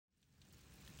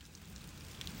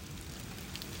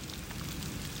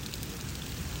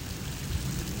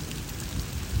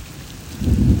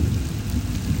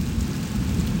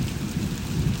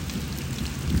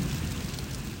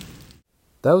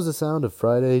That was the sound of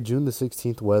Friday, June the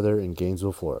 16th weather in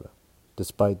Gainesville, Florida.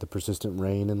 Despite the persistent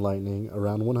rain and lightning,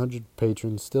 around 100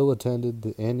 patrons still attended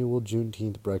the annual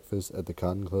Juneteenth breakfast at the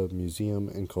Cotton Club Museum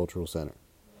and Cultural Center.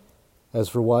 As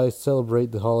for why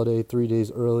celebrate the holiday 3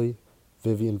 days early,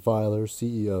 Vivian Filer,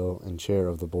 CEO and chair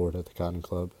of the board at the Cotton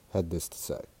Club, had this to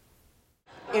say.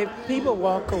 If people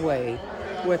walk away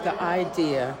with the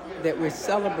idea that we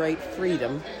celebrate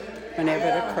freedom whenever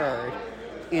it occurred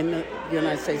in the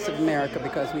United States of America,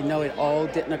 because we know it all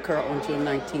didn't occur on June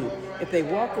 19th. If they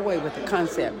walk away with the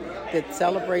concept that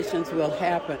celebrations will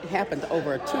happen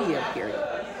over a 2-year period.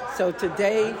 So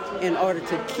today, in order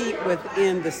to keep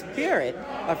within the spirit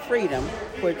of freedom,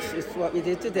 which is what we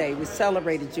did today, we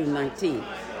celebrated June 19th.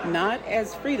 Not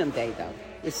as Freedom Day, though.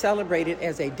 We celebrated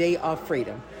as a day of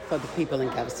freedom for the people in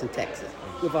Galveston, Texas.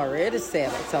 We've already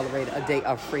celebrated a day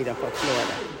of freedom for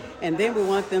Florida. And then we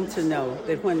want them to know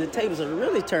that when the tables are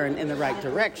really turned in the right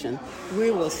direction, we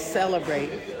will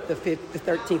celebrate the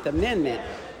 13th Amendment,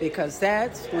 because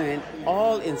that's when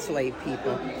all enslaved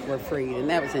people were freed, and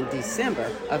that was in December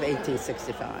of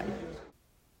 1865.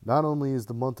 Not only is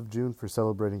the month of June for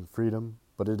celebrating freedom,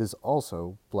 but it is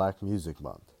also Black Music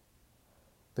Month.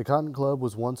 The Cotton Club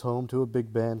was once home to a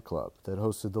big band club that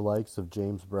hosted the likes of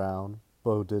James Brown,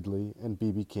 Bo Diddley, and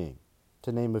B.B. King,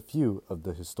 to name a few of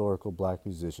the historical black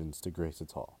musicians to grace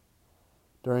its hall.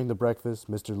 During the breakfast,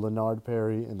 Mr. Leonard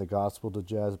Perry and the Gospel to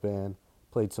Jazz Band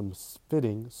played some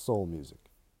fitting soul music.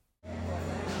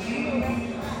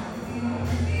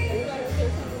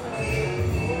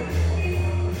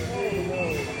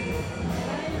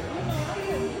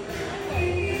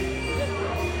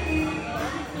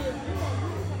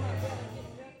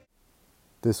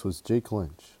 This was Jake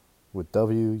Lynch with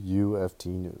WUFT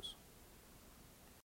News.